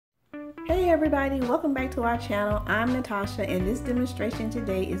Hey everybody, welcome back to our channel. I'm NaTasha and this demonstration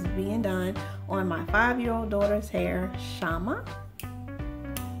today is being done on my 5-year-old daughter's hair, Shauma.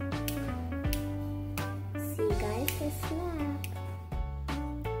 See guys, the snap.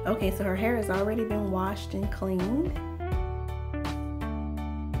 Okay, so her hair has already been washed and cleaned.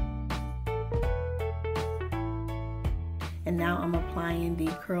 And now I'm applying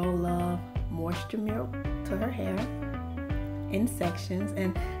the Curl Love Moisture Milk to her hair in sections,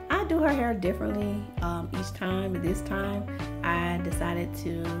 and I do her hair differently each time. But this time I decided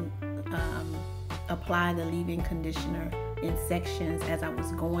to apply the leave-in conditioner in sections as I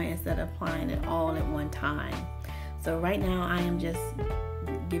was going instead of applying it all at one time. So right now I am just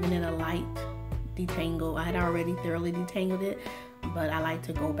giving it a light detangle. I had already thoroughly detangled it, but I like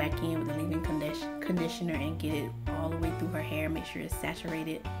to go back in with the leave-in conditioner and get it all the way through her hair, make sure it's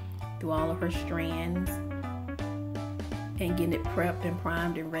saturated through all of her strands, and getting it prepped and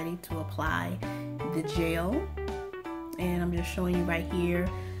primed and ready to apply the gel. And I'm just showing you right here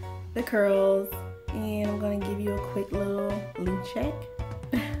the curls, and I'm going to give you a quick little loop check.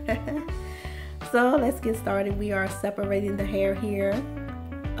 So let's get started. We are separating the hair here,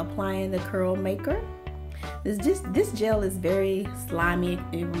 applying the curl maker. This gel is very slimy.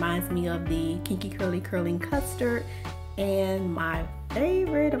 It reminds me of the Kinky Curly Curling Custard and my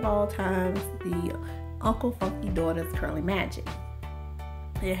favorite of all times, the Uncle Funky Daughter's Curly Magic.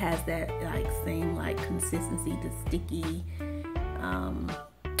 It has that same consistency, the sticky,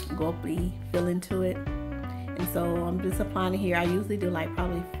 gulpy feeling to it. And so I'm just applying it here. I usually do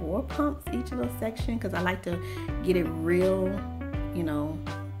probably 4 pumps each of those sections because I like to get it real,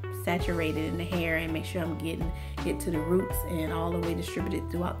 saturated in the hair and make sure I'm getting it to the roots and all the way distributed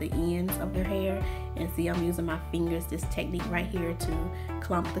throughout the ends of their hair. And see, I'm using my fingers, this technique right here, to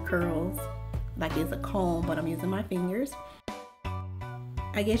clump the curls like it's a comb, but I'm using my fingers.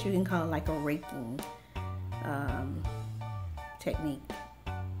 I guess you can call it like a raking technique.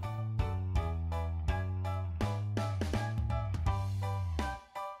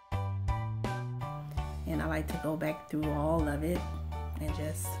 And I like to go back through all of it and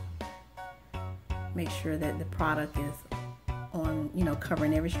just make sure that the product is on,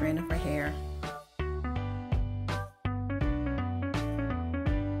 covering every strand of her hair.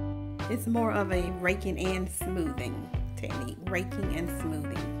 It's more of a raking and smoothing technique, raking and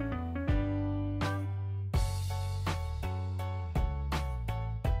smoothing.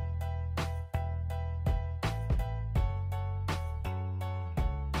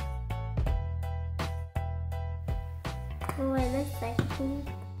 Oh, it looks like pink.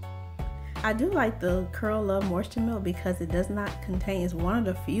 I do like the Curl Love Moisture Milk because it does not contain, it's one of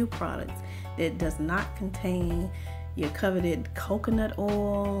the few products that does not contain your coveted coconut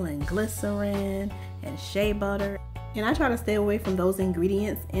oil and glycerin and shea butter. And I try to stay away from those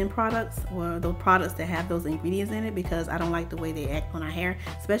ingredients in products, or those products that have those ingredients in it, because I don't like the way they act on our hair,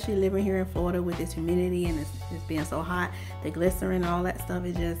 especially living here in Florida with this humidity and it's being so hot. The glycerin and all that stuff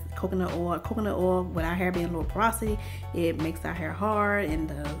is just coconut oil. Coconut oil, with our hair being low porosity, it makes our hair hard, and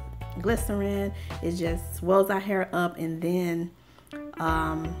the glycerin, it just swells our hair up. And then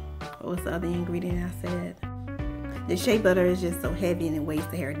what was the other ingredient I said? The shea butter is just so heavy and it weighs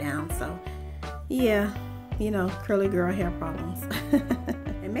the hair down. So yeah, curly girl hair problems.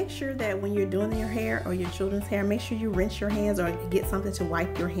 And make sure that when you're doing your hair or your children's hair, make sure you rinse your hands or get something to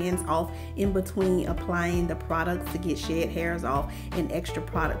wipe your hands off in between applying the products to get shed hairs off and extra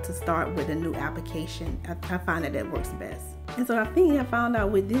product to start with a new application. I find that works best. And so I think I found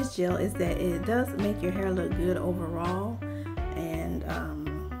out with this gel is that it does make your hair look good overall. And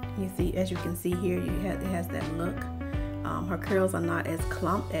you see, as you can see here, it has that look. Her curls are not as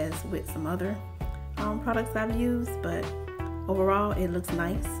clumped as with some other products I've used, but overall it looks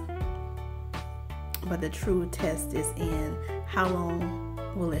nice. But the true test is in how long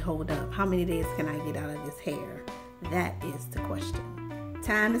will it hold up? How many days can I get out of this hair? That is the question.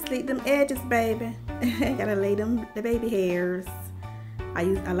 Time to sleep them edges, baby. Gotta lay the baby hairs. I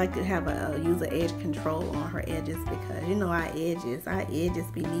like to have use an edge control on her edges, because our edges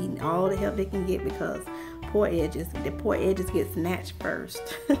be needing all the help they can get, because the poor edges get snatched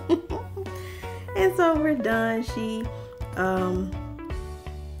first. And so we're done. She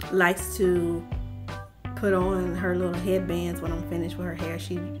likes to put on her little headbands when I'm finished with her hair.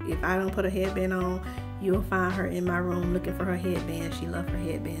 If I don't put a headband on, you'll find her in my room looking for her headband. She loves her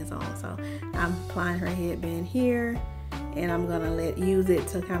headbands on. So I'm applying her headband here, and I'm gonna use it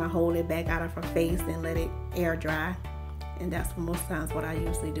to kind of hold it back out of her face and let it air dry. And that's most times what I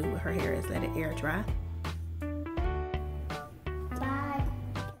usually do with her hair, is let it air dry. Bye.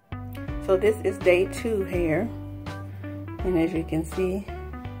 So this is day 2 hair, and as you can see,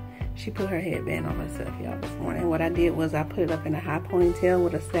 She put her headband on herself, y'all, this morning. What I did was I put it up in a high ponytail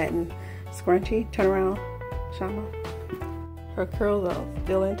with a satin scrunchie. Turn around, Shauma. Her curls are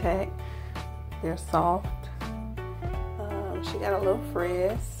still intact. They're soft. She got a little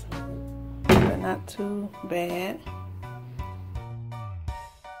frizz, but not too bad.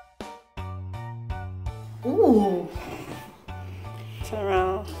 Ooh. Turn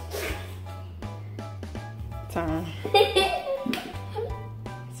around. Turn.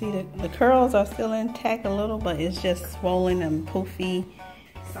 See, the curls are still intact a little, but it's just swollen and poofy.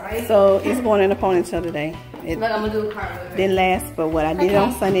 Sorry. So it's going in a ponytail today. It Look, I'm gonna do a cartwheel. didn't last, but what I did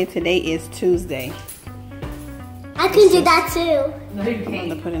on Sunday, today is Tuesday. I can do that too. No, you I'm can't.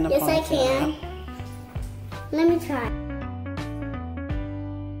 gonna put in a Yes, I ponytail can. now. Let me try.